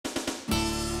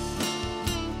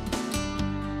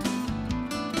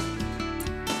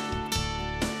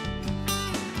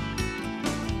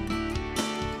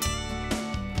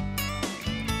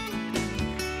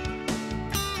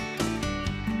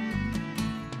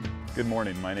Good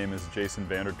morning, my name is Jason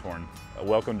Van Der Toorn.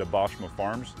 Welcome to Boschma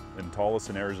Farms in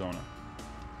Tolleson, Arizona.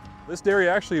 This dairy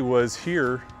actually was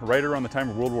here right around the time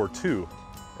of World War II,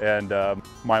 and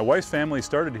my wife's family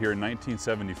started here in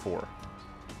 1974.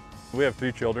 We have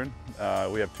 3 children.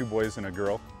 We have 2 boys and a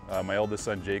girl. My eldest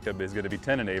son Jacob is going to be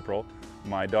 10 in April.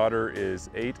 My daughter is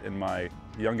 8 and my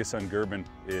youngest son Gerben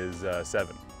is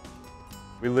 7.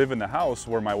 We live in the house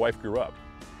where my wife grew up,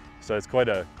 so it's quite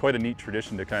a neat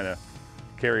tradition to kind of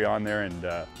carry on there,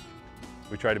 and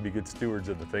we try to be good stewards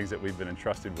of the things that we've been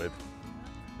entrusted with.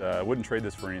 I wouldn't trade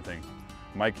this for anything.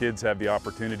 My kids have the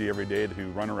opportunity every day to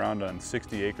run around on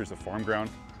 60 acres of farm ground.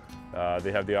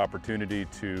 They have the opportunity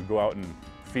to go out and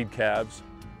feed calves.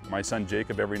 My son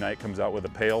Jacob every night comes out with a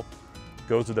pail,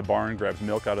 goes to the barn, grabs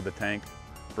milk out of the tank,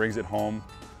 brings it home.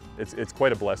 It's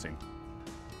quite a blessing.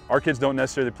 Our kids don't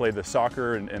necessarily play the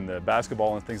soccer and the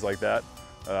basketball and things like that,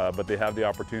 but they have the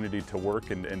opportunity to work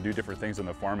and do different things on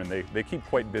the farm, and they keep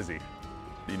quite busy.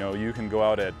 You know, you can go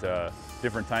out at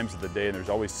different times of the day and there's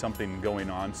always something going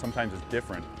on. Sometimes it's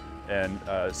different, and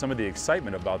some of the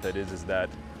excitement about that is that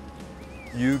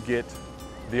you get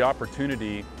the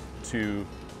opportunity to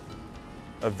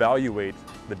evaluate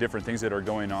the different things that are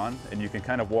going on, and you can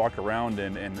kind of walk around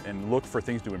and look for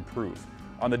things to improve.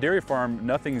 On the dairy farm,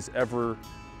 nothing's ever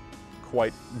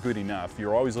quite good enough.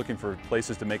 You're always looking for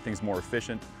places to make things more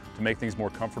efficient, to make things more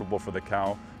comfortable for the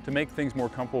cow, to make things more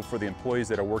comfortable for the employees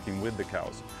that are working with the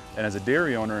cows. And as a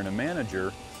dairy owner and a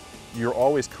manager, you're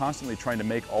always constantly trying to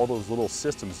make all those little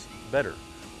systems better.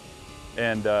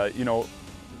 And you know,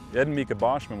 Ed and Mika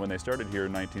Boschma, when they started here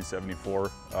in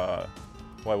 1974,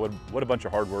 boy, what a bunch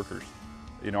of hard workers.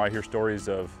 You know, I hear stories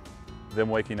of them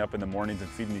waking up in the mornings and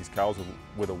feeding these cows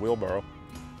with a wheelbarrow,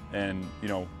 and you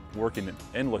know, working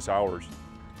endless hours.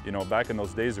 You know, back in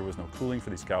those days there was no cooling for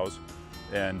these cows,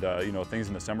 and you know, things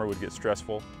in the summer would get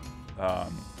stressful.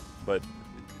 But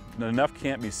enough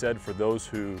can't be said for those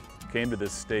who came to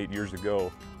this state years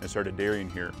ago and started dairying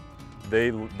here.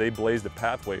 They blazed a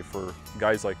pathway for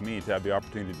guys like me to have the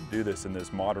opportunity to do this in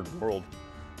this modern world.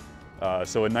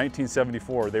 So in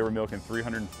 1974 they were milking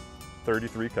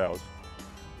 333 cows.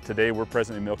 Today we're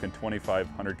presently milking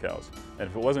 2,500 cows. And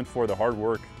if it wasn't for the hard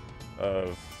work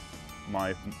of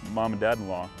my mom and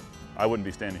dad-in-law, I wouldn't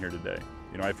be standing here today.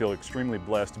 You know, I feel extremely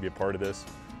blessed to be a part of this,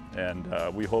 and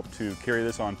we hope to carry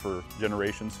this on for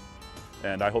generations.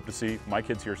 And I hope to see my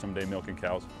kids here someday milking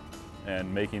cows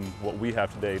and making what we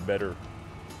have today better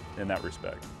in that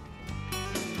respect.